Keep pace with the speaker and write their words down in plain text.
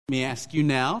Let me ask you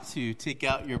now to take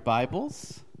out your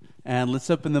Bibles and let's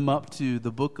open them up to the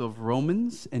book of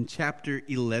Romans and chapter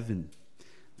 11.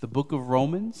 The book of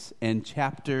Romans and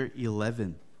chapter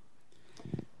 11.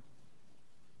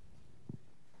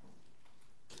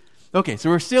 Okay, so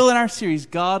we're still in our series,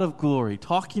 God of Glory,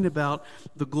 talking about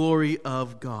the glory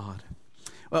of God.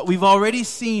 Well, we've already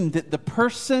seen that the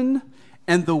person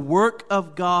and the work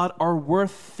of God are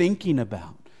worth thinking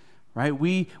about. Right,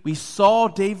 we saw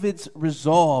David's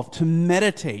resolve to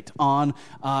meditate on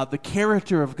the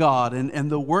character of God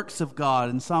and the works of God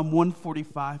in Psalm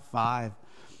 145:5.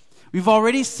 We've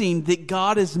already seen that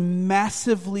God is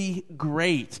massively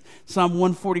great. Psalm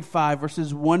 145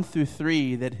 verses 1 through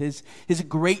 3, that his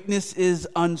greatness is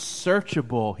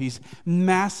unsearchable. He's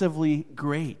massively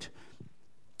great.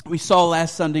 We saw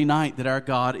last Sunday night that our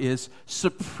God is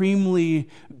supremely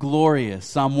glorious.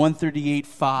 Psalm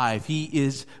 138:5, He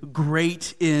is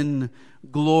great in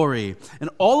glory. And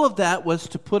all of that was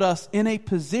to put us in a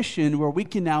position where we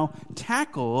can now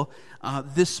tackle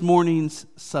this morning's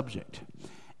subject.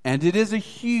 And it is a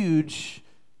huge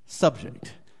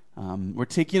subject. We're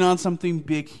taking on something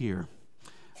big here.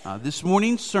 This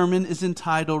morning's sermon is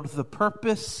entitled, The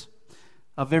Purpose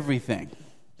of Everything.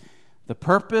 The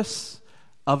Purpose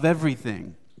of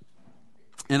Everything.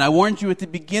 And I warned you at the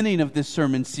beginning of this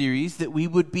sermon series that we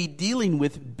would be dealing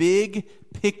with big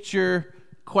picture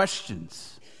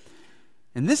questions.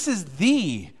 And this is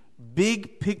the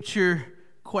big picture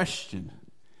question.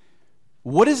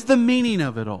 What is the meaning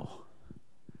of it all?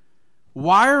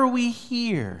 Why are we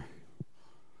here?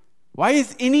 Why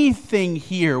is anything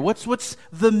here? What's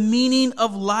the meaning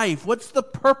of life? What's the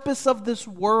purpose of this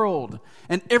world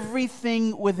and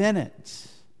everything within it?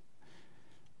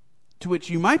 To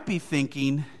which you might be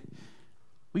thinking,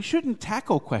 we shouldn't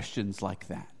tackle questions like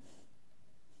that.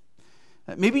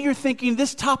 Maybe you're thinking,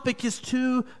 this topic is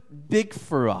too big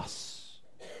for us.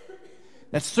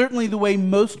 That's certainly the way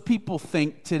most people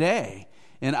think today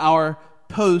in our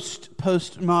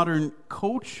postmodern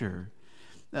culture.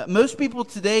 Most people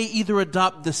today either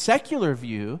adopt the secular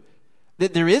view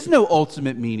that there is no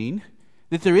ultimate meaning,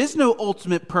 that there is no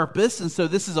ultimate purpose, and so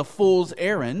this is a fool's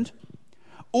errand,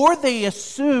 or they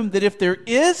assume that if there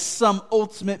is some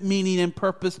ultimate meaning and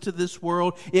purpose to this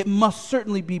world, it must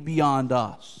certainly be beyond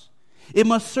us. It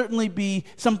must certainly be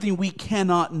something we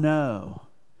cannot know.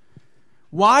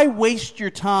 Why waste your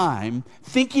time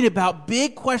thinking about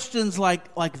big questions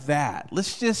like that?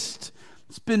 Let's just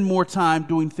spend more time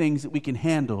doing things that we can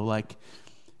handle, like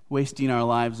wasting our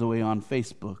lives away on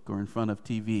Facebook or in front of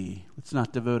TV. Let's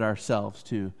not devote ourselves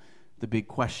to the big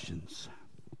questions.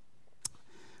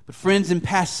 But friends, in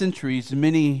past centuries,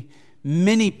 many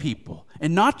people,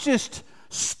 and not just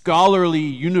scholarly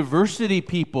university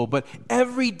people, but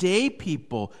everyday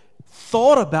people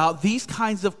thought about these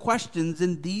kinds of questions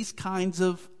and these kinds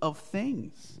of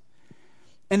things.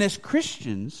 And as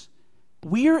Christians,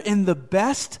 we're in the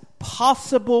best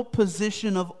possible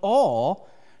position of all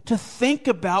to think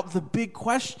about the big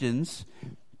questions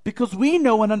because we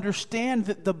know and understand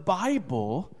that the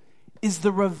Bible is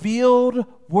the revealed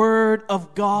Word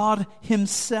of God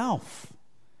Himself.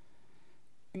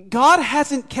 God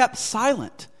hasn't kept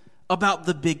silent about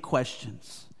the big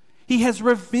questions. He has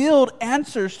revealed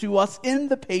answers to us in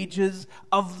the pages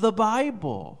of the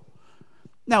Bible.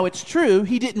 Now, it's true,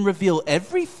 He didn't reveal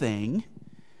everything,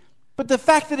 but the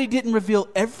fact that He didn't reveal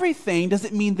everything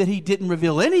doesn't mean that He didn't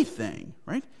reveal anything,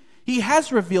 right? He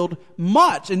has revealed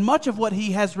much, and much of what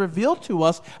He has revealed to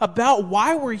us about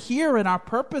why we're here and our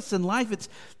purpose in life,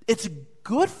 it's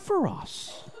good for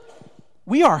us.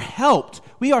 We are helped.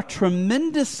 We are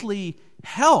tremendously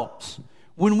helped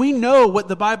when we know what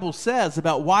the Bible says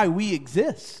about why we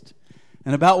exist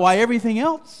and about why everything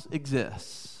else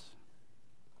exists.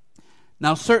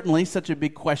 Now, certainly, such a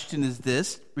big question as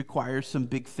this requires some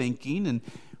big thinking, and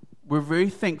we're very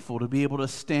thankful to be able to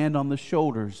stand on the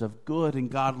shoulders of good and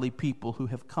godly people who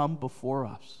have come before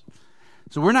us.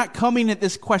 So we're not coming at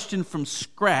this question from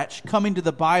scratch, coming to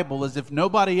the Bible as if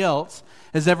nobody else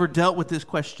has ever dealt with this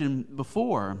question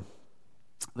before.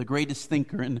 The greatest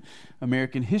thinker in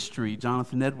American history,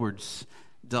 Jonathan Edwards,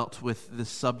 dealt with this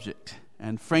subject.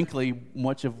 And frankly,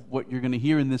 much of what you're going to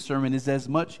hear in this sermon is as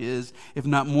much his, if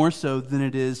not more so, than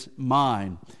it is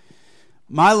mine.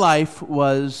 My life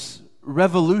was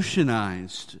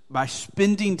revolutionized by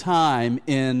spending time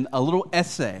in a little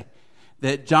essay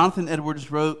that Jonathan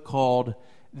Edwards wrote called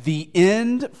The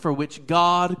End for Which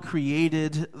God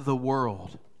Created the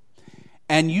World.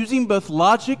 And using both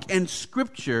logic and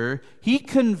scripture, he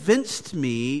convinced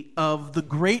me of the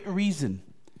great reason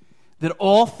that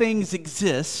all things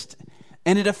exist,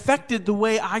 and it affected the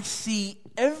way I see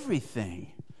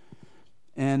everything.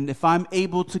 And if I'm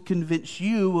able to convince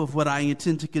you of what I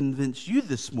intend to convince you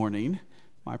this morning,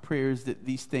 my prayer is that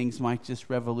these things might just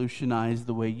revolutionize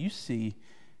the way you see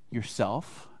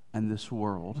yourself and this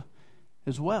world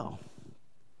as well.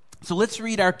 So let's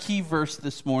read our key verse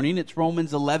this morning. It's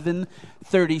Romans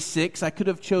 11:36. I could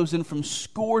have chosen from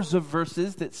scores of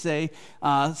verses that say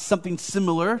something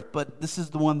similar, but this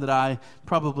is the one that I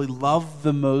probably love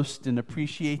the most and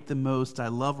appreciate the most. I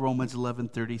love Romans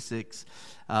 11:36.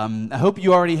 I hope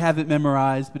you already have it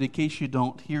memorized, but in case you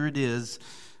don't, here it is.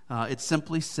 It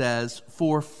simply says,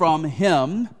 "For from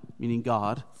him," meaning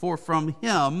God, "for from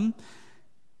him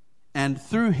and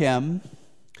through him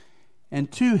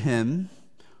and to him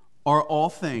are all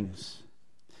things.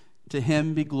 To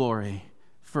him be glory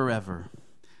forever.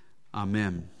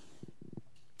 Amen."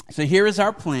 So here is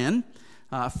our plan.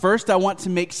 First, I want to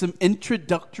make some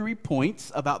introductory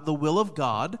points about the will of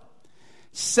God.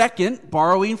 Second,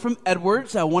 borrowing from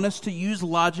Edwards, I want us to use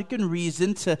logic and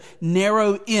reason to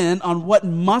narrow in on what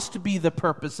must be the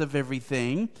purpose of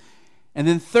everything. And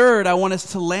then third, I want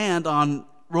us to land on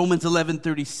Romans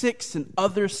 11:36 and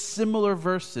other similar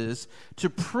verses to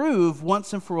prove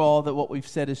once and for all that what we've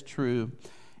said is true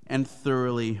and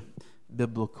thoroughly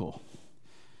biblical.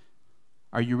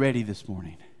 Are you ready this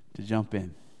morning to jump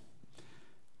in?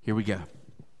 Here we go.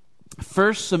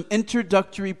 First, some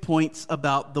introductory points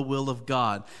about the will of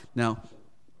God. Now,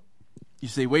 you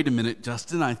say, wait a minute,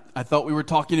 Justin, I thought we were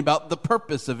talking about the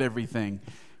purpose of everything.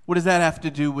 What does that have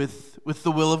to do with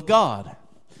the will of God?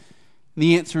 And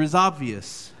the answer is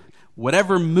obvious.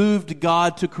 Whatever moved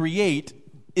God to create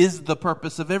is the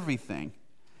purpose of everything.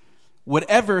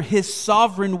 Whatever his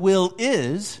sovereign will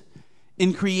is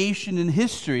in creation and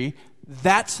history,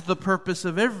 that's the purpose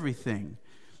of everything.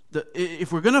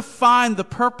 If we're going to find the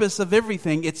purpose of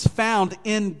everything, it's found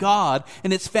in God,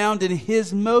 and it's found in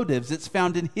his motives. It's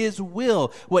found in his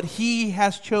will, what he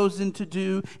has chosen to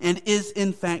do and is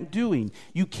in fact doing.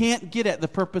 You can't get at the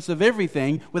purpose of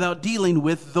everything without dealing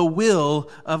with the will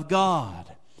of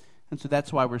God. And so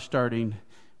that's why we're starting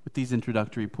with these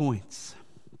introductory points.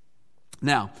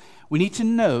 Now, we need to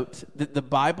note that the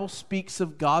Bible speaks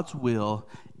of God's will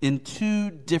in two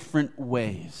different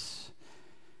ways.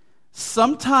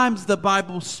 Sometimes the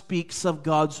Bible speaks of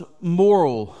God's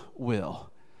moral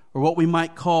will, or what we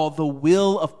might call the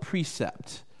will of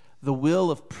precept. The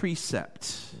will of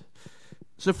precept.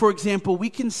 So, for example, we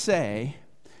can say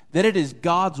that it is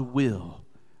God's will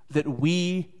that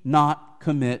we not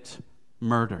commit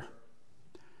murder.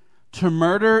 To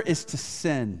murder is to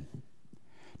sin.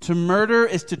 To murder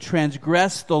is to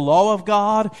transgress the law of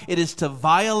God. It is to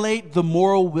violate the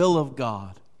moral will of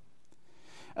God.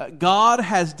 God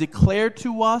has declared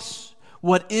to us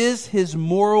what is his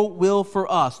moral will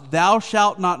for us. Thou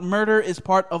shalt not murder is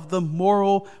part of the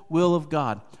moral will of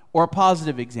God. Or a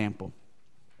positive example,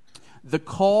 the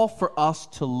call for us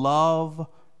to love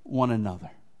one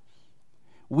another.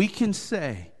 We can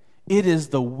say it is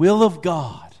the will of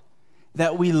God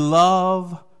that we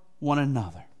love one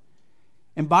another.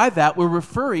 And by that, we're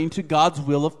referring to God's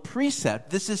will of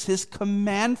precept. This is his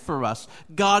command for us.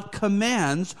 God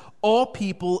commands all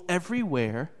people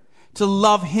everywhere to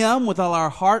love him with all our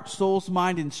heart, souls,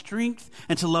 mind, and strength,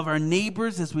 and to love our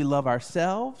neighbors as we love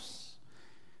ourselves.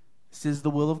 This is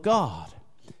the will of God,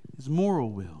 his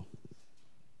moral will.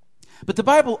 But the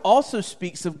Bible also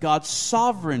speaks of God's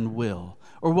sovereign will,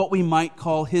 or what we might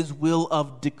call his will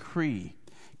of decree.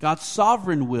 God's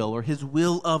sovereign will, or his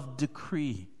will of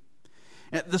decree.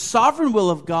 The sovereign will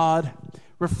of God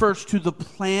refers to the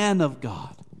plan of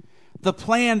God, the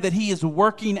plan that he is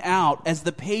working out as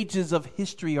the pages of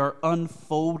history are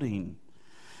unfolding.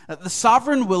 The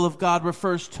sovereign will of God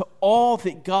refers to all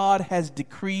that God has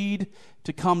decreed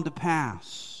to come to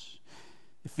pass.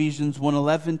 Ephesians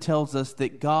 1:11 tells us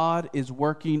that God is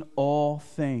working all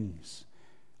things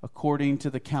according to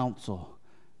the counsel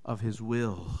of his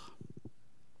will.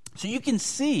 So you can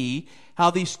see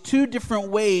how these two different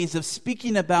ways of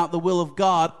speaking about the will of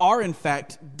God are in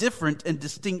fact different and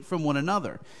distinct from one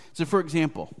another. So for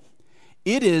example,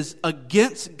 it is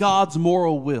against God's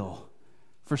moral will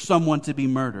for someone to be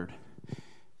murdered.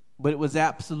 But it was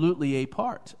absolutely a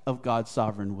part of God's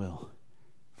sovereign will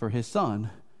for his son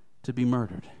to be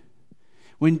murdered.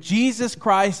 When Jesus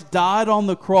Christ died on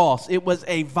the cross, it was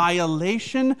a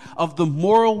violation of the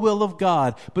moral will of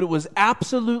God, but it was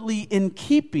absolutely in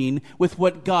keeping with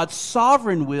what God's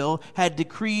sovereign will had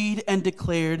decreed and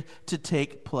declared to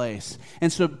take place.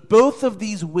 And so both of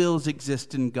these wills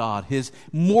exist in God. His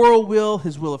moral will,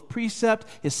 his will of precept,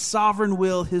 his sovereign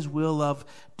will, his will of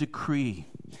decree.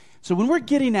 So when we're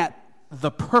getting at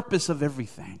the purpose of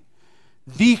everything,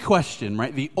 the question,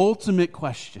 right, the ultimate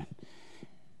question,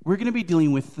 we're going to be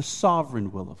dealing with the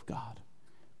sovereign will of God.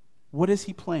 What has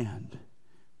he planned?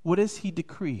 What has he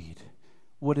decreed?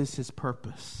 What is his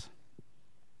purpose?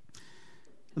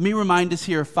 Let me remind us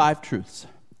here of 5 truths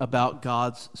about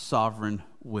God's sovereign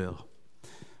will.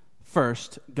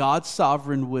 First, God's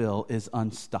sovereign will is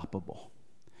unstoppable.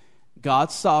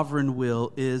 God's sovereign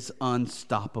will is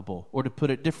unstoppable. Or to put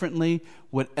it differently,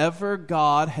 whatever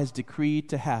God has decreed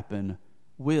to happen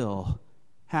will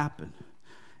happen.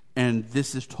 And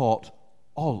this is taught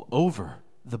all over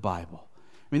the Bible.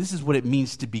 I mean, this is what it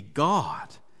means to be God.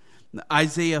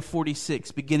 Isaiah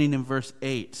 46, beginning in verse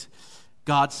 8,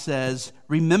 God says,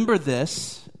 "Remember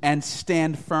this and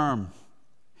stand firm.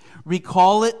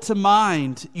 Recall it to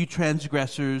mind, you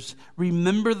transgressors.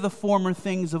 Remember the former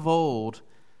things of old.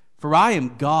 For I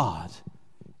am God,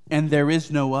 and there is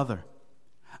no other.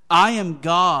 I am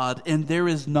God, and there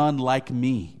is none like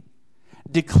me,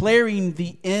 declaring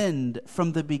the end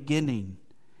from the beginning,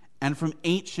 and from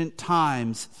ancient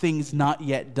times things not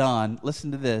yet done." Listen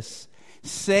to this.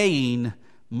 "Saying,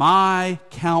 my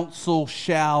counsel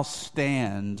shall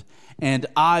stand, and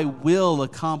I will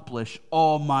accomplish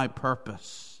all my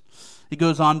purpose." He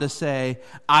goes on to say,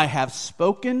 "I have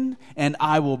spoken, and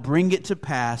I will bring it to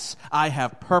pass. I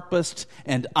have purposed,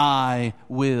 and I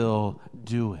will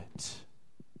do it."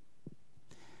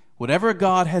 Whatever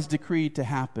God has decreed to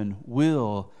happen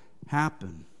will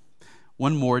happen.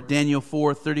 One more, Daniel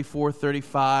 4, 34,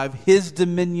 35. "His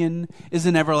dominion is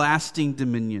an everlasting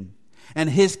dominion, and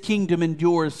his kingdom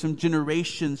endures from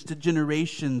generations to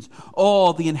generations.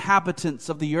 All the inhabitants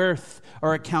of the earth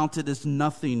are accounted as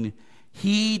nothing.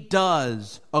 He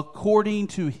does according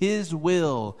to his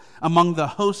will among the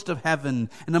host of heaven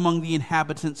and among the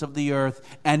inhabitants of the earth,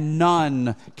 and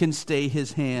none can stay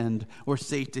his hand or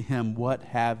say to him, 'What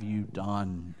have you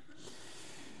done?'"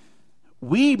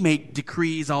 We make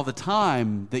decrees all the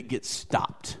time that get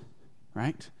stopped,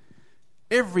 right?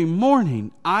 Every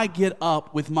morning I get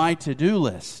up with my to-do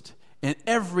list, and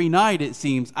every night it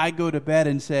seems I go to bed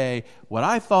and say, what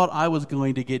I thought I was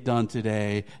going to get done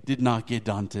today did not get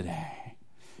done today.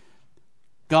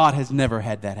 God has never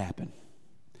had that happen.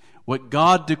 What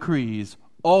God decrees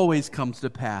always comes to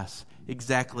pass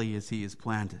exactly as he has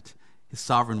planned it. His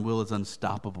sovereign will is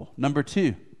unstoppable. Number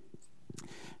 2,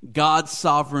 God's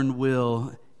sovereign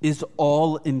will is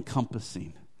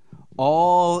all-encompassing.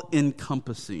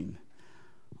 All-encompassing.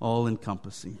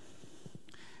 All-encompassing.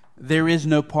 There is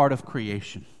no part of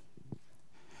creation.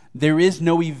 There is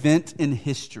no event in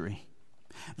history.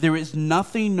 There is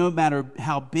nothing, no matter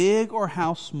how big or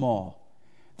how small,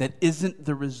 that isn't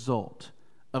the result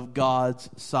of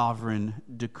God's sovereign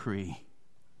decree.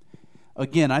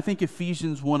 Again, I think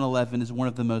Ephesians 1:11 is one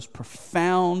of the most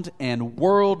profound and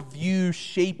worldview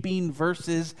shaping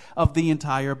verses of the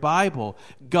entire Bible.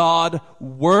 God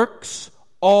works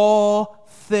all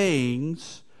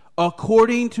things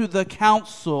according to the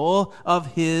counsel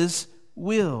of his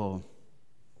will.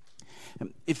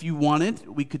 If you wanted,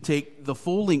 we could take the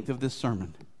full length of this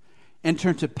sermon and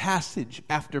turn to passage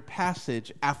after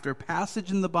passage after passage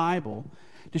in the Bible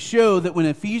to show that when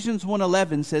Ephesians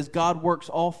 1:11 says God works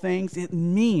all things, it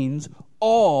means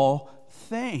all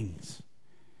things.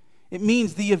 It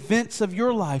means the events of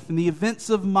your life and the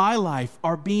events of my life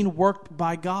are being worked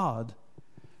by God.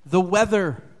 The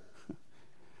weather,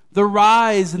 the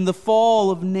rise and the fall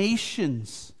of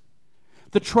nations,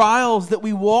 the trials that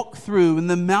we walk through and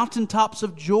the mountaintops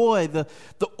of joy, the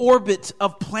orbit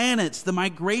of planets, the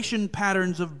migration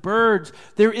patterns of birds.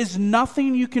 There is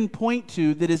nothing you can point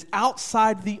to that is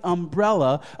outside the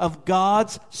umbrella of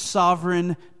God's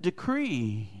sovereign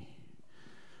decree.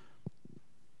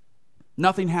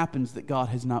 Nothing happens that God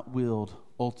has not willed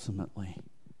ultimately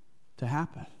to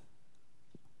happen.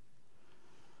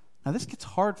 Now this gets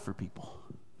hard for people.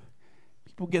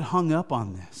 People get hung up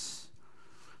on this.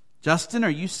 Justin, are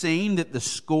you saying that the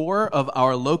score of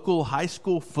our local high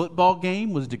school football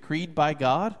game was decreed by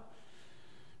God?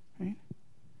 Right?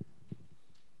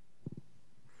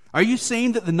 Are you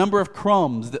saying that the number of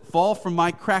crumbs that fall from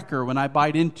my cracker when I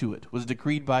bite into it was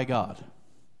decreed by God?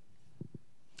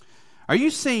 Are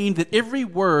you saying that every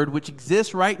word which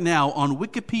exists right now on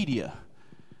Wikipedia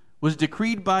was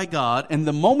decreed by God, and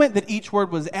the moment that each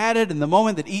word was added and the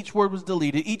moment that each word was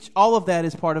deleted, all of that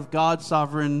is part of God's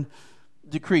sovereign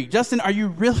decree? Justin, are you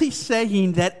really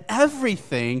saying that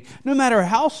everything, no matter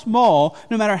how small,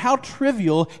 no matter how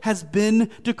trivial, has been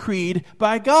decreed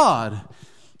by God?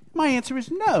 My answer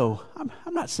is no.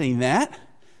 I'm not saying that.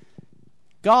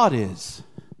 God is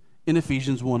in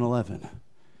Ephesians 1:11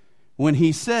 when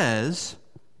he says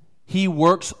he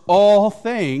works all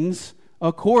things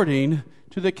according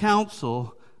to the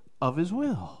counsel of his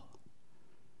will.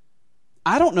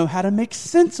 I don't know how to make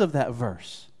sense of that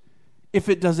verse if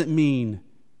it doesn't mean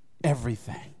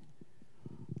everything.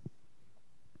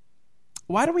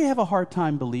 Why do we have a hard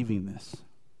time believing this?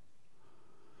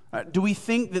 Do we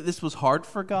think that this was hard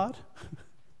for God?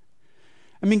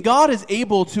 I mean, God is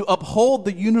able to uphold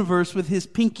the universe with his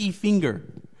pinky finger,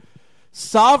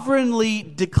 sovereignly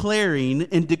declaring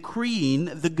and decreeing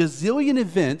the gazillion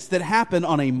events that happen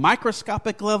on a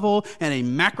microscopic level and a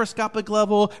macroscopic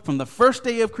level from the first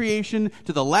day of creation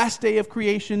to the last day of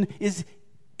creation is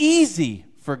easy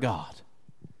for God.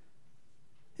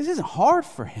 This isn't hard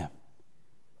for him.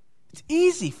 It's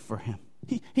easy for him.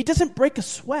 He doesn't break a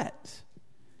sweat.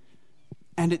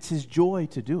 And it's his joy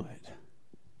to do it.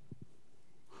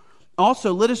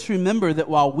 Also, let us remember that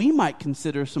while we might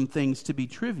consider some things to be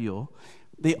trivial,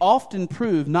 they often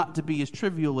prove not to be as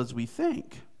trivial as we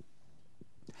think.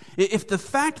 If the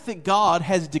fact that God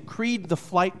has decreed the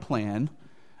flight plan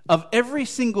of every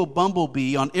single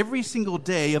bumblebee on every single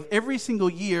day of every single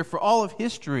year for all of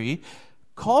history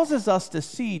causes us to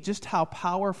see just how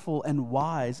powerful and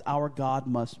wise our God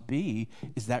must be,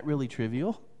 is that really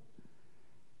trivial?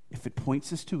 If it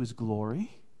points us to his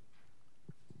glory?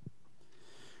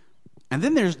 And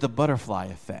then there's the butterfly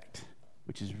effect,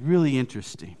 which is really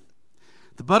interesting.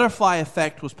 The butterfly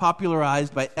effect was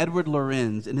popularized by Edward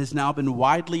Lorenz and has now been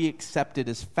widely accepted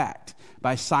as fact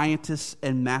by scientists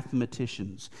and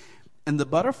mathematicians. And the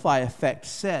butterfly effect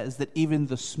says that even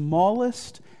the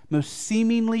smallest, most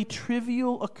seemingly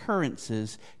trivial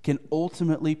occurrences can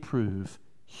ultimately prove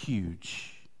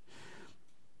huge.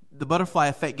 The butterfly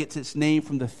effect gets its name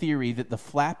from the theory that the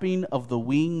flapping of the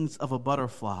wings of a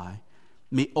butterfly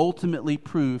may ultimately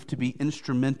prove to be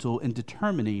instrumental in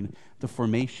determining the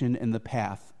formation and the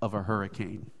path of a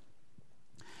hurricane.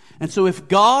 And so if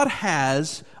God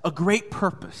has a great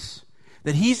purpose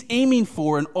that he's aiming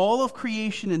for in all of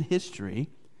creation and history,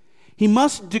 he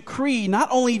must decree not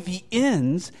only the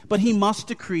ends, but he must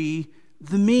decree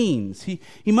the means. He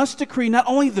must decree not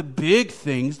only the big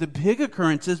things, the big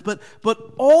occurrences, but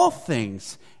all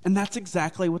things. And that's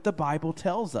exactly what the Bible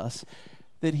tells us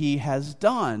that he has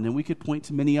done. And we could point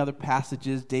to many other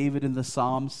passages, David in the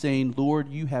Psalms saying, Lord,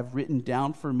 you have written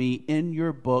down for me in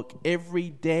your book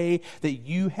every day that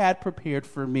you had prepared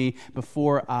for me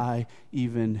before I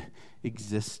even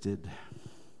existed.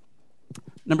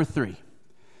 Number 3,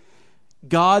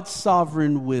 God's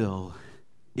sovereign will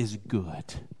is good.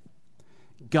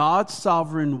 God's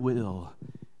sovereign will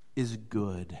is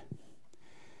good.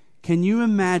 Can you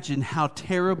imagine how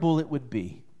terrible it would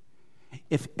be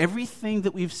if everything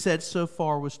that we've said so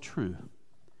far was true,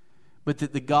 but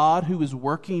that the God who is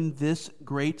working this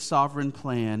great sovereign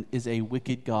plan is a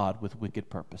wicked God with wicked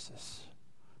purposes?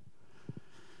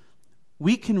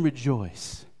 We can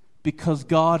rejoice because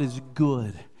God is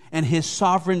good and his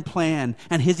sovereign plan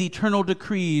and his eternal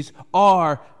decrees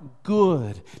are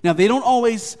good. Now, they don't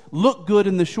always look good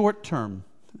in the short term.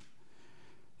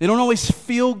 They don't always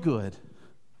feel good.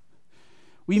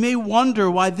 We may wonder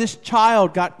why this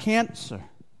child got cancer,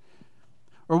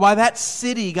 or why that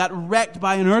city got wrecked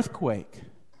by an earthquake,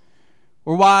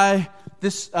 or why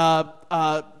this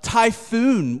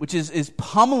typhoon, which is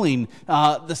pummeling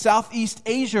the Southeast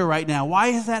Asia right now, why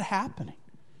is that happening?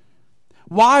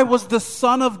 Why was the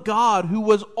Son of God, who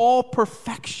was all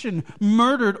perfection,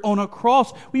 murdered on a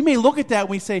cross? We may look at that and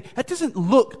we say, that doesn't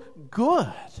look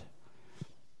good.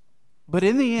 But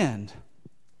in the end,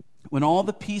 when all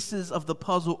the pieces of the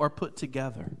puzzle are put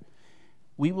together,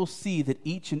 we will see that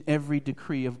each and every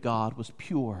decree of God was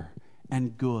pure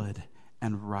and good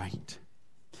and right.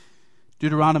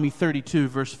 Deuteronomy 32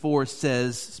 verse 4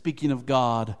 says, speaking of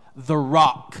God, the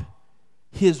rock,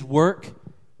 his work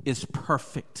is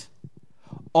perfect.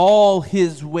 All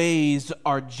his ways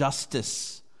are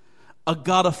justice, a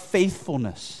God of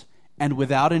faithfulness and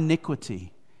without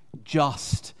iniquity,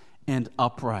 just and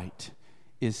upright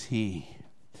is he.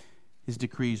 His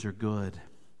decrees are good.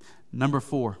 Number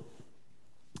 4,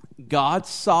 God's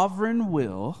sovereign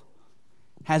will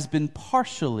has been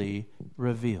partially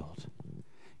revealed.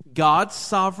 God's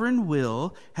sovereign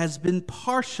will has been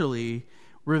partially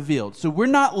revealed. So we're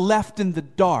not left in the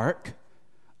dark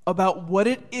about what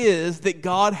it is that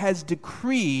God has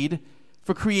decreed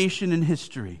for creation and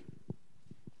history.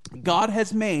 God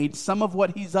has made some of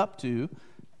what he's up to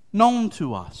known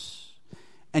to us.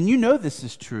 And you know this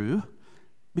is true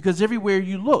because everywhere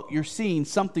you look, you're seeing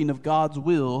something of God's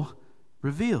will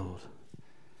revealed.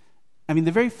 I mean,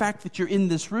 the very fact that you're in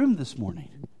this room this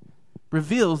morning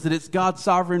reveals that it's God's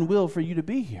sovereign will for you to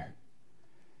be here.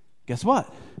 Guess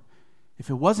what? If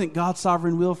it wasn't God's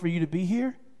sovereign will for you to be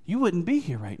here, you wouldn't be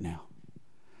here right now.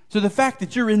 So the fact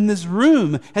that you're in this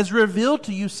room has revealed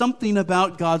to you something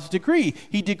about God's decree.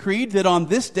 He decreed that on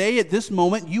this day, at this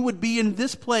moment, you would be in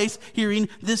this place hearing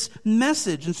this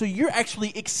message. And so you're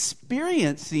actually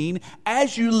experiencing,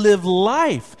 as you live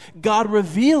life, God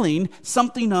revealing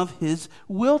something of His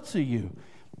will to you.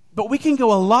 But we can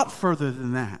go a lot further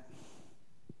than that.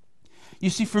 You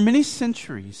see, for many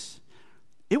centuries,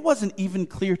 it wasn't even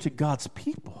clear to God's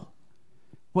people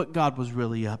what God was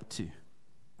really up to.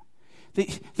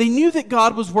 They knew that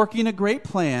God was working a great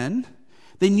plan.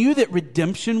 They knew that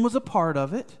redemption was a part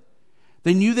of it.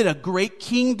 They knew that a great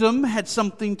kingdom had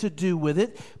something to do with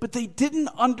it. But they didn't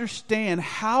understand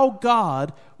how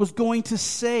God was going to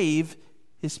save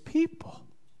His people.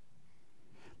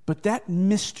 But that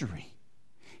mystery,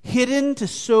 hidden to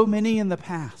so many in the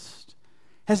past,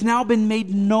 has now been made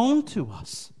known to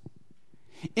us.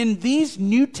 In these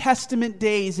New Testament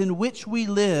days in which we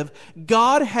live,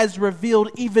 God has revealed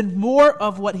even more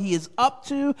of what He is up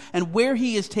to and where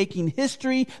He is taking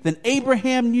history than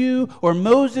Abraham knew, or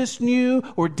Moses knew,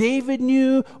 or David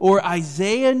knew, or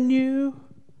Isaiah knew.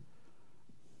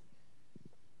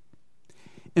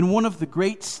 In one of the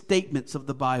great statements of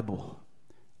the Bible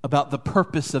about the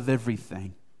purpose of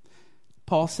everything,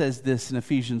 Paul says this in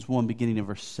Ephesians 1, beginning in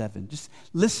verse 7. Just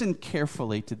listen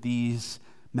carefully to these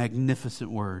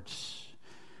magnificent words.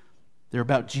 They're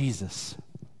about Jesus.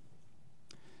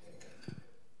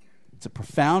 It's a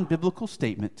profound biblical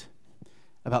statement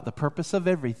about the purpose of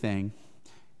everything,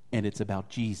 and it's about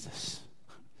Jesus.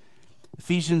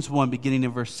 Ephesians 1, beginning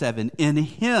in verse 7. In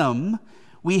Him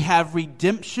we have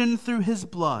redemption through His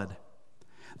blood,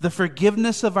 the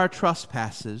forgiveness of our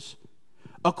trespasses,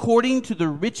 according to the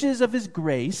riches of His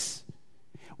grace,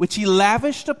 which He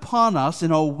lavished upon us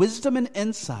in all wisdom and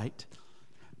insight,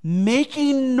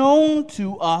 making known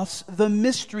to us the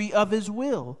mystery of His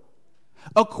will,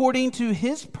 according to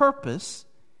His purpose,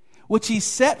 which He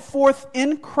set forth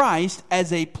in Christ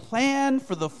as a plan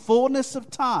for the fullness of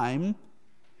time,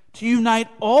 to unite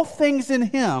all things in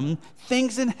Him,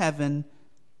 things in heaven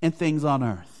and things on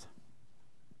earth.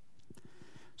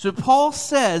 So Paul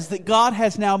says that God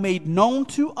has now made known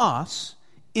to us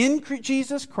in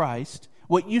Jesus Christ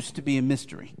what used to be a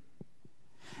mystery.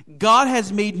 God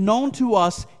has made known to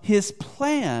us His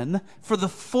plan for the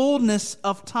fullness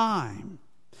of time.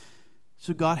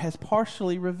 So God has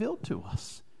partially revealed to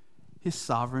us His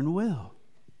sovereign will.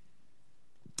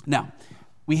 Now,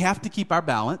 we have to keep our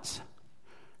balance.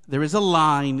 There is a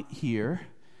line here,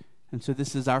 and so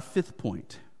this is our fifth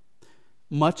point.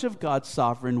 Much of God's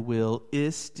sovereign will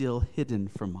is still hidden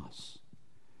from us.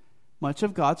 Much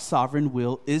of God's sovereign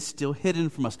will is still hidden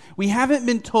from us. We haven't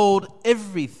been told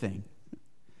everything.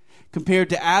 Compared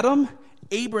to Adam,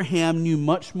 Abraham knew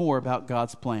much more about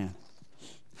God's plan.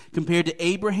 Compared to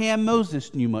Abraham,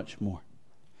 Moses knew much more.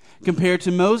 Compared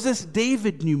to Moses,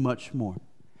 David knew much more.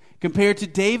 Compared to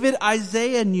David,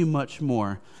 Isaiah knew much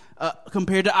more.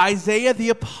 Compared to Isaiah, the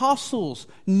apostles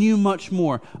knew much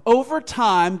more. Over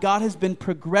time, God has been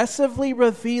progressively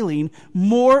revealing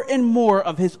more and more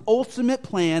of His ultimate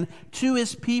plan to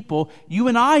His people. You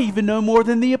and I even know more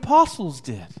than the apostles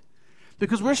did,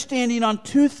 because we're standing on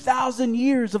 2,000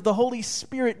 years of the Holy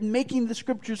Spirit making the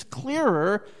Scriptures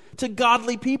clearer to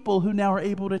godly people who now are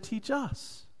able to teach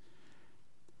us.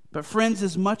 But friends,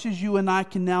 as much as you and I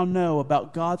can now know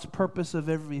about God's purpose of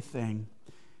everything,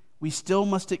 we still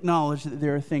must acknowledge that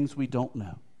there are things we don't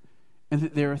know, and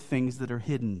that there are things that are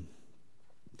hidden.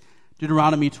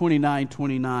 Deuteronomy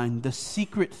 29:29, the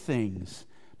secret things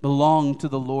belong to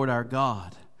the Lord our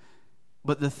God,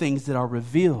 but the things that are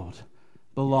revealed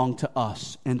belong to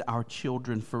us and our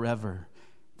children forever,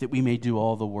 that we may do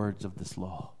all the words of this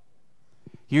law.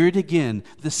 Hear it again.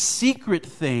 The secret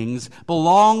things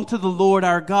belong to the Lord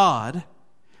our God,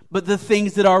 but the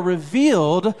things that are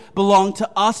revealed belong to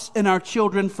us and our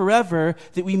children forever,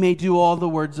 that we may do all the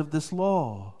words of this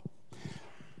law.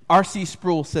 R.C.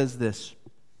 Sproul says this.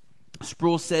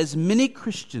 Sproul says, many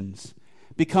Christians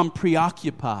become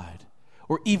preoccupied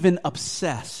or even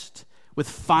obsessed with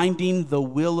finding the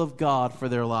will of God for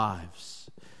their lives.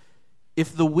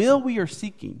 If the will we are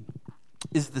seeking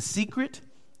is the secret,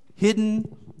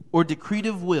 hidden, or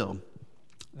decretive will,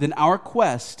 then our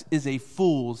quest is a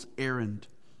fool's errand.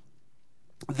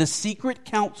 The secret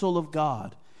counsel of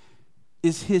God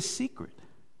is His secret,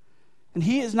 and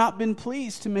He has not been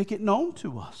pleased to make it known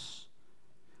to us.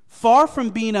 Far from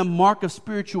being a mark of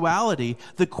spirituality,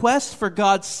 the quest for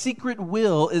God's secret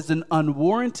will is an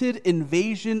unwarranted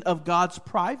invasion of God's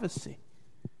privacy.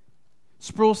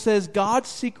 Sproul says God's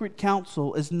secret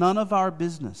counsel is none of our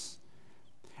business.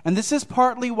 And this is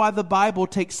partly why the Bible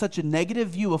takes such a negative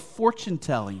view of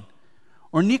fortune-telling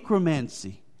or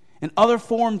necromancy and other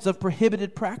forms of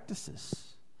prohibited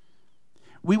practices.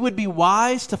 We would be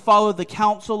wise to follow the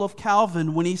counsel of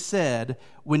Calvin when he said,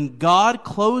 "When God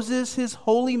closes his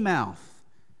holy mouth,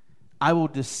 I will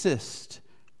desist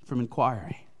from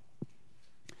inquiry."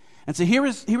 And so here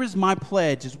is my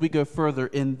pledge as we go further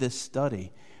in this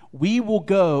study. We will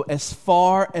go as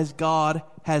far as God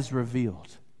has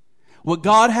revealed. What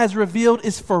God has revealed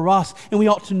is for us, and we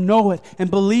ought to know it and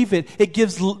believe it. It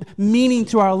gives meaning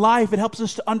to our life. It helps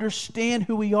us to understand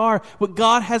who we are. What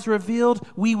God has revealed,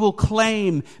 we will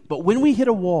claim. But when we hit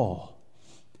a wall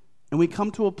and we come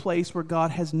to a place where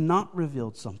God has not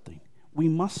revealed something, we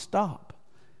must stop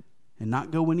and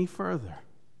not go any further.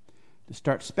 To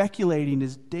start speculating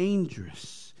is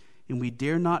dangerous, and we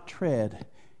dare not tread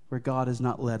where God has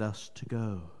not led us to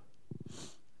go.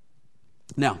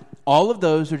 Now, all of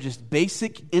those are just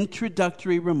basic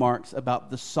introductory remarks about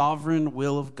the sovereign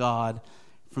will of God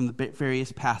from the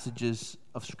various passages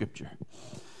of Scripture.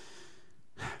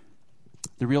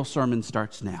 The real sermon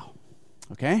starts now,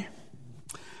 okay?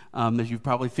 As you've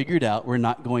probably figured out, we're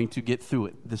not going to get through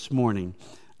it this morning.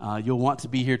 You'll want to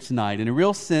be here tonight. In a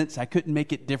real sense, I couldn't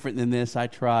make it different than this. I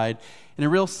tried. In a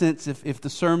real sense, if the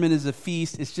sermon is a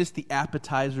feast, it's just the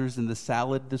appetizers and the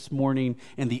salad this morning,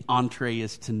 and the entree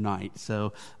is tonight.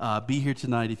 So be here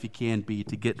tonight if you can be,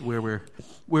 to get where we're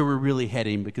really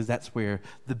heading, because that's where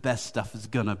the best stuff is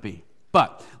going to be.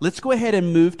 But let's go ahead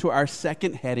and move to our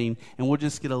second heading, and we'll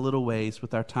just get a little ways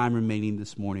with our time remaining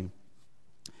this morning.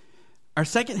 Our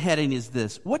second heading is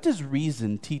this: what does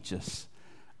reason teach us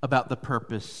about the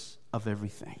purpose of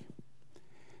everything?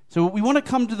 So we want to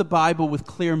come to the Bible with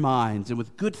clear minds and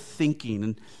with good thinking.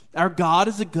 And our God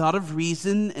is a God of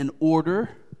reason and order.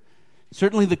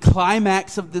 Certainly the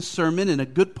climax of this sermon and a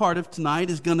good part of tonight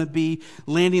is going to be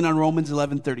landing on Romans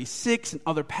 11:36 and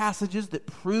other passages that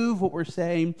prove what we're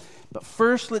saying. But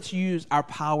first, let's use our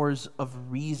powers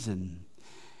of reason.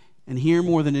 And here,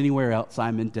 more than anywhere else,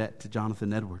 I'm in debt to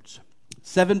Jonathan Edwards.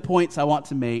 7 points I want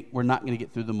to make. We're not going to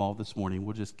get through them all this morning.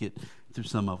 We'll just get through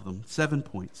some of them. 7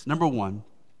 points. Number one,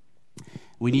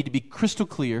 we need to be crystal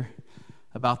clear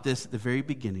about this at the very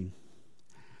beginning.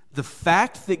 The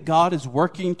fact that God is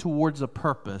working towards a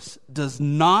purpose does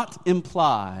not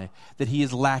imply that he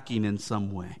is lacking in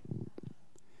some way.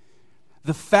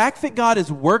 The fact that God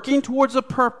is working towards a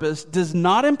purpose does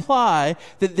not imply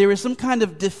that there is some kind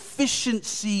of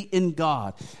deficiency in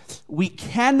God. We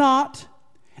cannot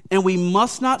and we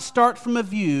must not start from a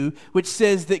view which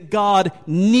says that God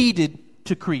needed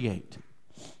to create.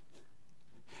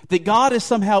 That God is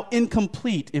somehow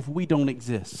incomplete if we don't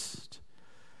exist.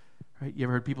 Right? You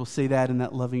ever heard people say that in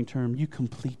that loving term? You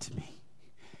complete me.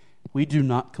 We do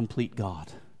not complete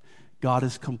God. God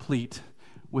is complete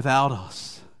without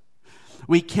us.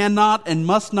 We cannot and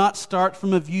must not start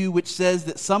from a view which says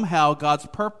that somehow God's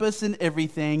purpose in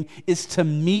everything is to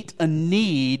meet a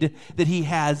need that he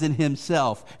has in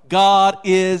himself. God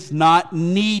is not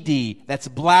needy. That's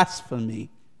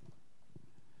blasphemy.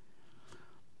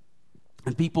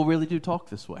 And people really do talk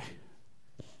this way.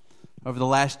 Over the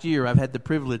last year, I've had the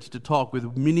privilege to talk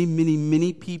with many, many,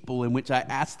 many people in which I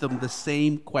asked them the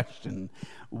same question.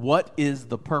 What is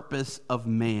the purpose of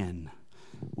man?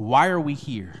 Why are we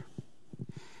here?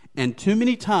 And too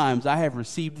many times I have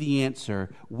received the answer,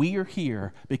 we are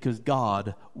here because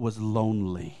God was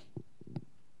lonely.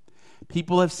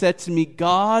 People have said to me,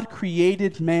 God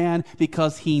created man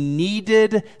because he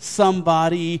needed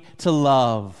somebody to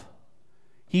love.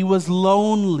 He was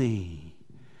lonely.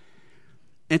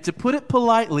 And to put it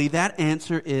politely, that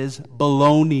answer is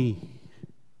baloney.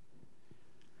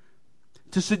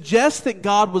 To suggest that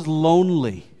God was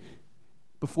lonely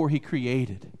before he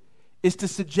created is to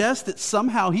suggest that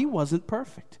somehow he wasn't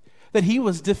perfect, that he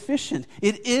was deficient.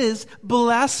 It is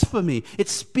blasphemy.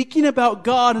 It's speaking about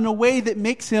God in a way that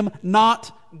makes him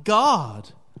not God.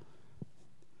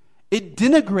 It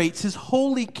denigrates his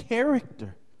holy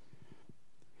character.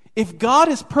 If God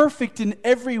is perfect in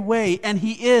every way, and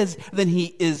he is, then he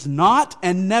is not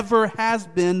and never has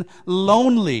been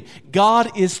lonely.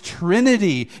 God is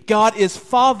Trinity. God is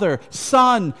Father,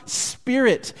 Son,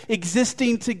 Spirit,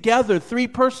 existing together, three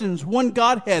persons, one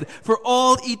Godhead, for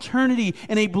all eternity,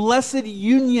 in a blessed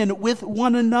union with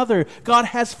one another. God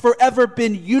has forever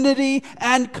been unity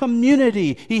and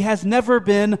community. He has never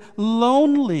been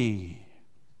lonely.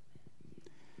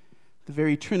 The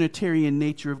very Trinitarian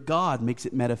nature of God makes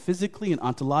it metaphysically and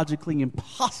ontologically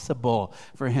impossible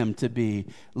for him to be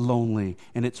lonely.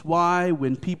 And it's why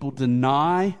when people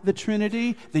deny the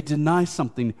Trinity, they deny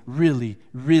something really,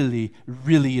 really,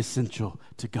 really essential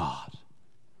to God.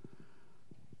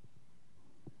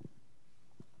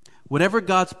 Whatever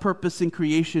God's purpose in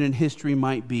creation and history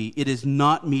might be, it is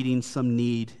not meeting some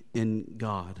need in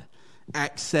God.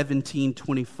 Acts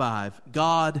 17:25.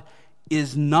 God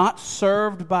is not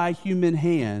served by human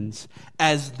hands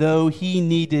as though he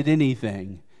needed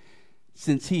anything,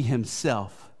 since he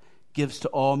himself gives to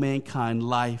all mankind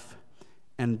life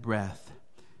and breath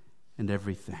and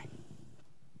everything.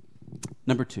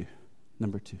 Number two.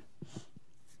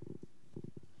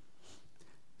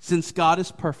 Since God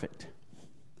is perfect,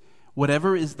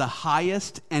 whatever is the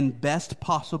highest and best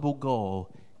possible goal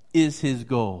is his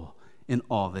goal in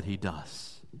all that he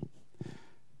does.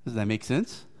 Does that make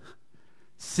sense?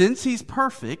 Since he's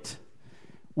perfect,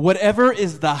 whatever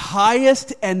is the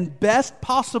highest and best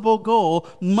possible goal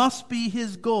must be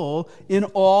his goal in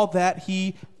all that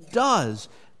he does.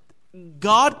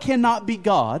 God cannot be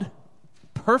God,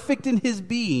 perfect in his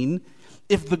being,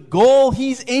 if the goal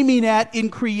he's aiming at in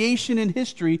creation and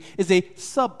history is a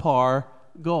subpar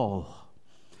goal.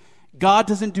 God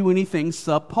doesn't do anything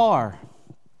subpar.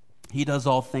 He does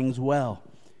all things well.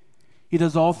 He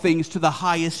does all things to the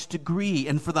highest degree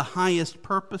and for the highest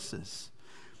purposes.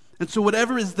 And so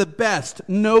whatever is the best,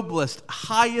 noblest,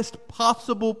 highest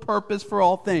possible purpose for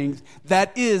all things,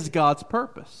 that is God's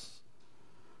purpose.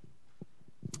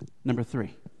 Number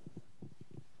 3.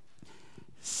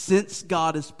 Since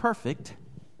God is perfect,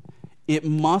 it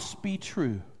must be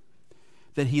true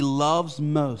that he loves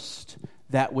most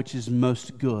that which is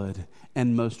most good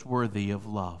and most worthy of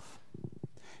love.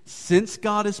 Since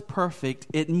God is perfect,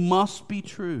 it must be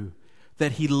true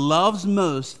that he loves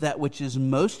most that which is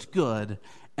most good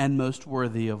and most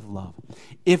worthy of love.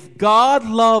 If God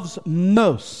loves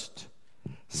most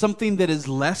something that is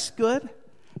less good,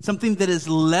 something that is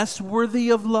less worthy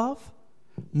of love,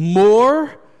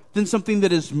 more than something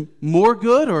that is more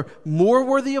good or more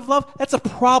worthy of love, that's a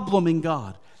problem in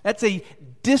God. That's a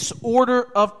disorder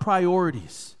of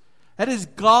priorities. That is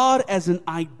God as an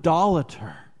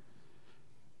idolater.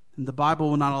 And the Bible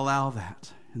will not allow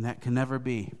that, and that can never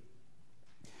be.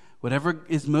 Whatever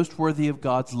is most worthy of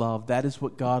God's love, that is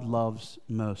what God loves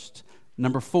most.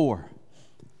 Number 4.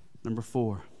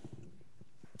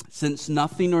 Since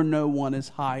nothing or no one is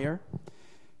higher,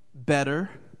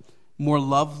 better, more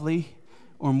lovely,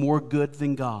 or more good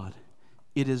than God,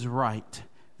 it is right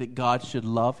that God should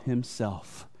love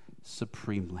himself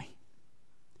supremely.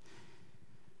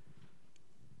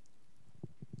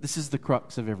 This is the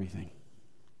crux of everything.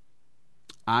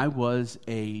 I was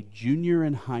a junior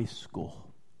in high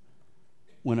school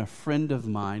when a friend of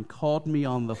mine called me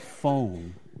on the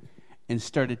phone and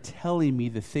started telling me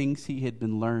the things he had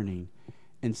been learning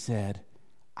and said,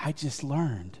 I just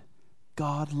learned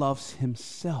God loves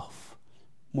himself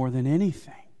more than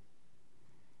anything.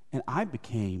 And I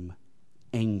became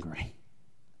angry.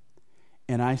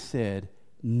 And I said,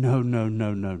 no,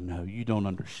 you don't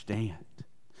understand.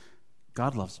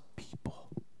 God loves people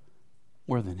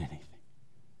more than anything.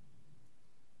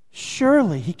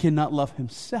 Surely he cannot love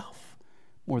himself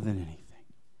more than anything.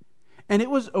 And it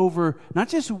was over not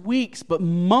just weeks, but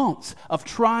months of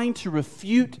trying to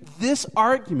refute this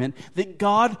argument that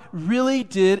God really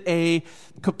did a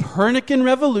Copernican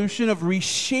revolution of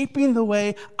reshaping the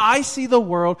way I see the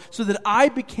world so that I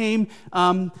became,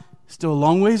 still a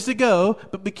long ways to go,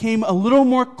 but became a little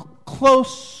more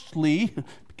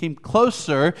became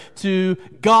closer to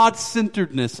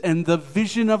God-centeredness and the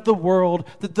vision of the world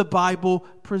that the Bible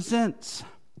presents.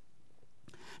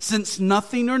 Since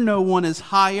nothing or no one is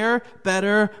higher,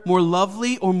 better, more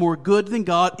lovely, or more good than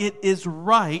God, it is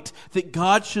right that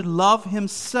God should love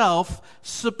himself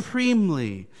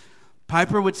supremely.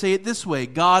 Piper would say it this way: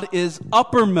 God is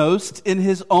uppermost in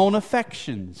his own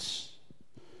affections.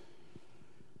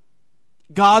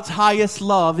 God's highest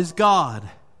love is God,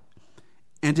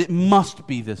 and it must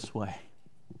be this way.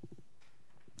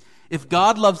 If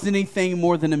God loves anything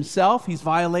more than himself, he's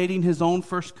violating his own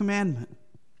first commandment.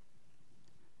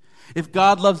 If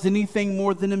God loves anything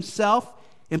more than himself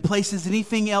and places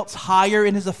anything else higher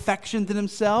in his affection than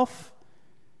himself,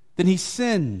 then he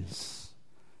sins,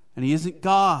 and he isn't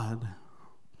God.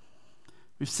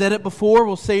 We've said it before,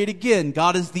 we'll say it again.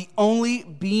 God is the only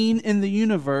being in the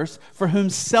universe for whom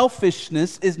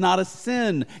selfishness is not a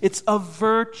sin, it's a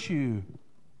virtue.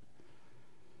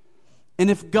 And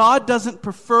if God doesn't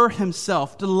prefer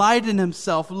himself, delight in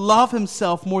himself, love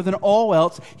himself more than all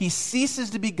else, he ceases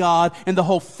to be God, and the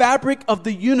whole fabric of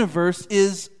the universe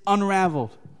is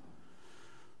unraveled.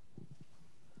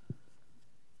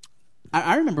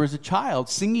 I remember as a child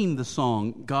singing the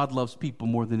song, God Loves People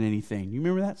More Than Anything. You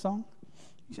remember that song?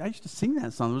 I used to sing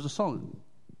that song. There was a song.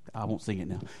 I won't sing it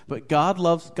now. But God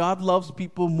loves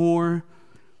people more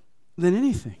than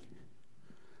anything.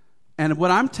 And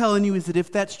what I'm telling you is that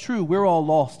if that's true, we're all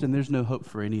lost and there's no hope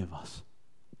for any of us.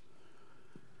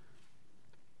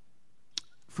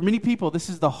 For many people, this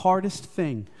is the hardest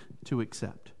thing to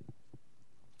accept.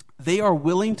 They are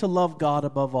willing to love God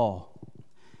above all,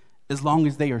 as long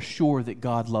as they are sure that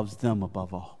God loves them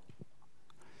above all.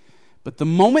 But the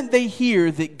moment they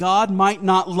hear that God might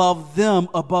not love them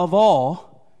above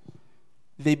all,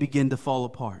 they begin to fall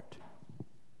apart.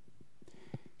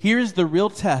 Here's the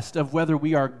real test of whether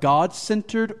we are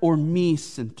God-centered or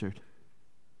me-centered.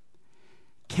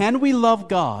 Can we love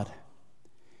God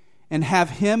and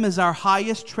have Him as our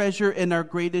highest treasure and our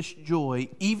greatest joy,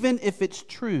 even if it's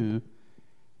true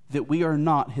that we are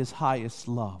not His highest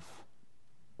love?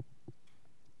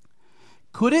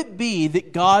 Could it be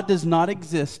that God does not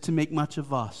exist to make much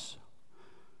of us,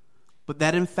 but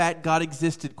that in fact God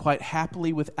existed quite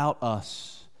happily without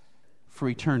us for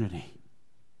eternity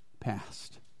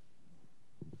past?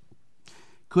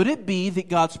 Could it be that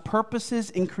God's purposes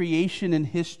in creation and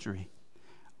history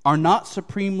are not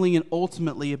supremely and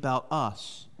ultimately about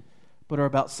us, but are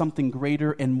about something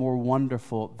greater and more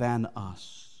wonderful than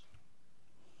us?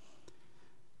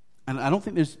 And I don't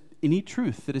think there's any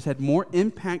truth that has had more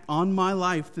impact on my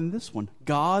life than this one.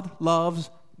 God loves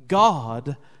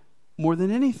God more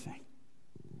than anything.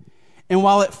 And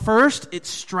while at first it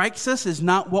strikes us as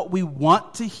not what we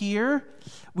want to hear,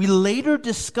 we later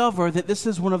discover that this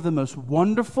is one of the most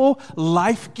wonderful,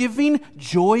 life-giving,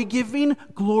 joy-giving,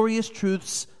 glorious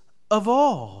truths of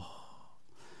all.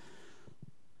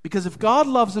 Because if God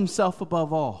loves Himself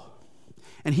above all,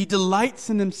 and He delights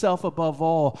in Himself above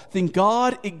all, then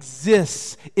God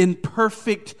exists in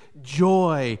perfect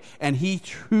joy, and He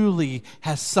truly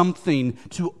has something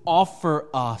to offer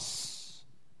us.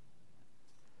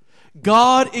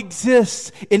 God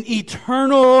exists in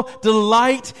eternal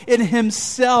delight in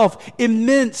Himself,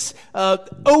 immense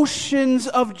oceans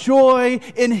of joy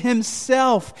in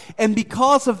Himself. And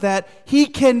because of that, He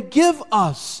can give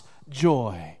us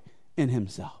joy in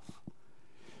Himself.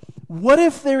 What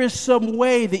if there is some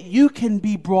way that you can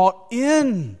be brought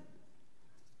in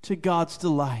to God's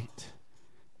delight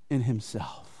in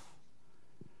Himself?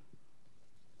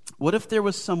 What if there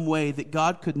was some way that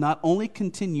God could not only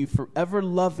continue forever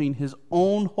loving His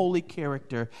own holy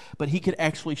character, but He could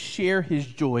actually share His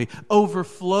joy,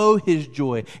 overflow His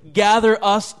joy, gather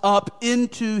us up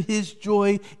into His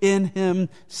joy in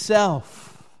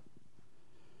Himself?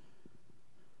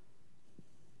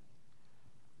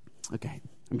 Okay,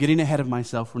 I'm getting ahead of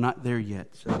myself. We're not there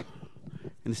yet, and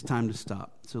it's time to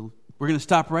stop. So we're going to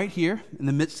stop right here in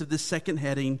the midst of this second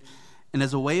heading. And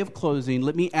as a way of closing,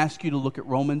 let me ask you to look at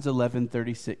Romans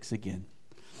 11:36 again.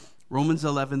 Romans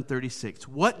 11:36.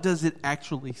 What does it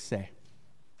actually say?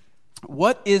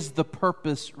 What is the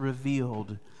purpose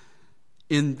revealed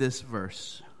in this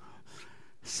verse?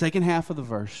 Second half of the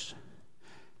verse.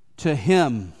 To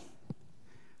Him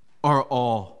are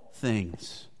all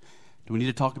things. Do we need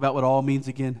to talk about what all means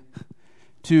again?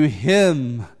 To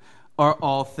Him are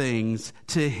all things.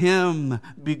 To Him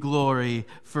be glory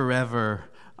forever.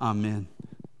 Amen.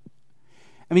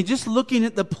 I mean, just looking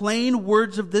at the plain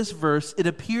words of this verse, it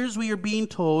appears we are being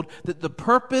told that the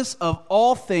purpose of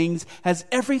all things has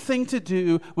everything to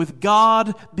do with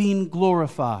God being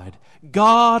glorified,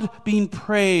 God being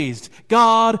praised,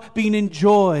 God being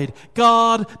enjoyed,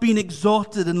 God being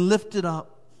exalted and lifted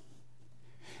up.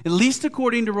 At least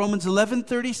according to Romans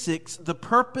 11:36, the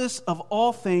purpose of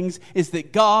all things is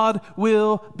that God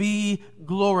will be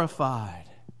glorified.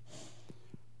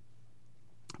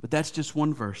 But that's just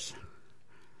one verse.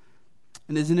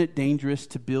 And isn't it dangerous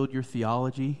to build your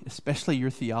theology, especially your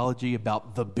theology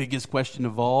about the biggest question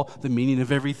of all, the meaning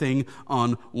of everything,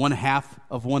 on one half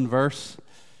of one verse?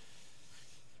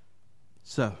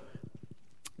 So,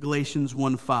 Galatians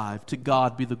 1:5, to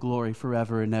God be the glory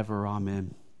forever and ever.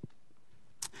 Amen.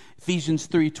 Ephesians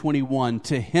 3:21,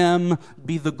 to Him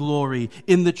be the glory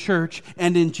in the church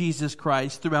and in Jesus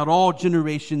Christ throughout all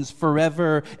generations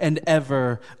forever and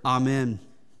ever. Amen.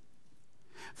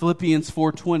 Philippians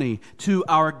 4:20, to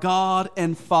our God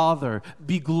and Father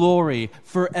be glory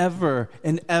forever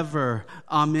and ever.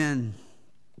 Amen.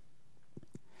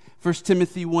 1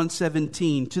 Timothy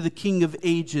 1:17, to the King of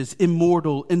ages,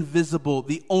 immortal, invisible,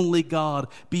 the only God,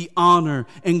 be honor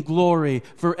and glory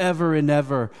forever and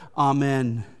ever.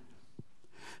 Amen.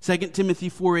 2 Timothy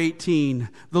 4:18,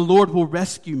 the Lord will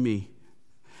rescue me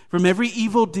from every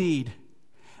evil deed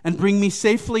and bring me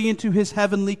safely into His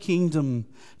heavenly kingdom.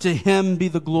 To Him be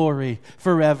the glory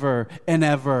forever and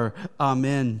ever.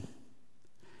 Amen.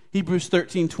 Hebrews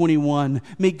 13:21,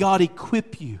 may God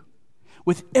equip you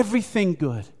with everything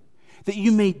good that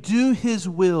you may do his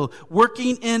will,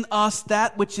 working in us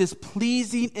that which is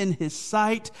pleasing in his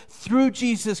sight through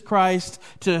Jesus Christ,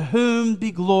 to whom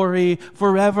be glory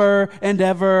forever and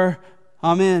ever.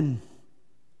 Amen.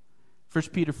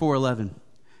 1 Peter 4:11.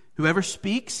 Whoever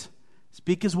speaks,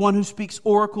 speak as one who speaks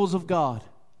oracles of God.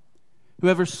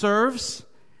 Whoever serves,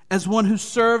 as one who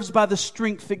serves by the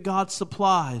strength that God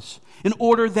supplies, in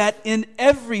order that in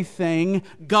everything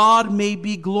God may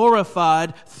be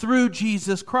glorified through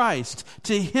Jesus Christ.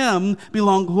 To him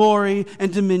belong glory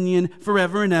and dominion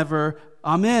forever and ever.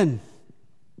 Amen.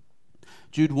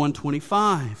 Jude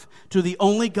 1:25. To the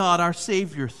only God, our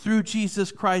Savior, through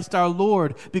Jesus Christ our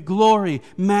Lord, be glory,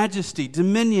 majesty,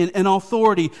 dominion, and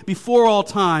authority before all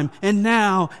time, and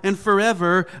now and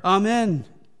forever. Amen.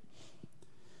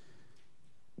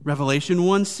 Revelation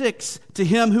 1:6, to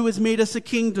him who has made us a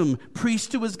kingdom,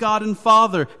 priest to his God and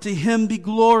Father, to him be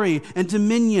glory and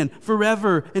dominion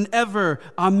forever and ever.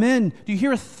 Amen. Do you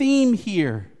hear a theme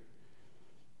here?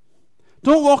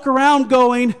 Don't walk around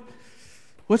going,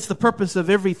 what's the purpose of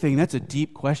everything? That's a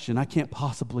deep question. I can't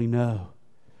possibly know.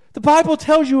 The Bible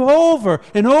tells you over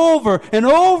and over and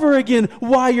over again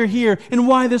why you're here and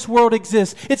why this world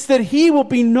exists. It's that he will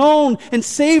be known and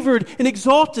savored and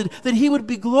exalted, that he would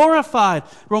be glorified.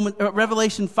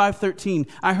 Revelation 5:13.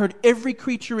 I heard every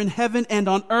creature in heaven and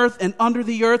on earth and under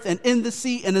the earth and in the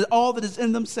sea and all that is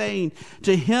in them saying,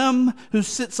 to him who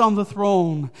sits on the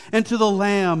throne and to the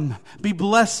Lamb be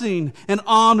blessing and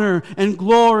honor and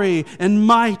glory and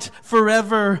might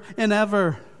forever and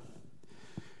ever.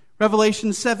 Revelation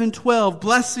 7:12,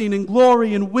 blessing and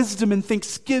glory and wisdom and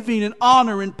thanksgiving and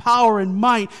honor and power and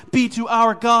might be to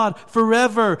our God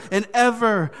forever and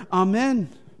ever. Amen.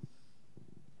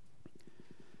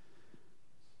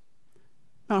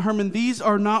 Now, Herman, these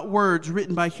are not words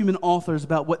written by human authors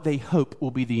about what they hope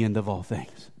will be the end of all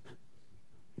things.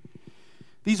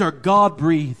 These are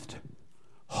God-breathed,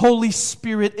 Holy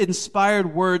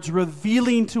Spirit-inspired words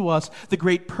revealing to us the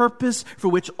great purpose for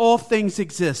which all things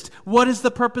exist. What is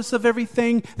the purpose of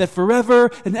everything? That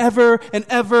forever and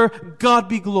ever God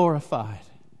be glorified.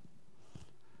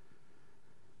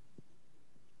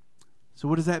 So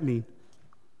what does that mean?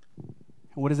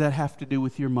 What does that have to do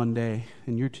with your Monday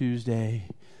and your Tuesday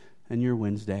and your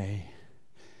Wednesday?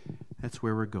 That's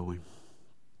where we're going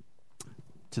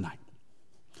tonight.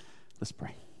 Let's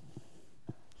pray.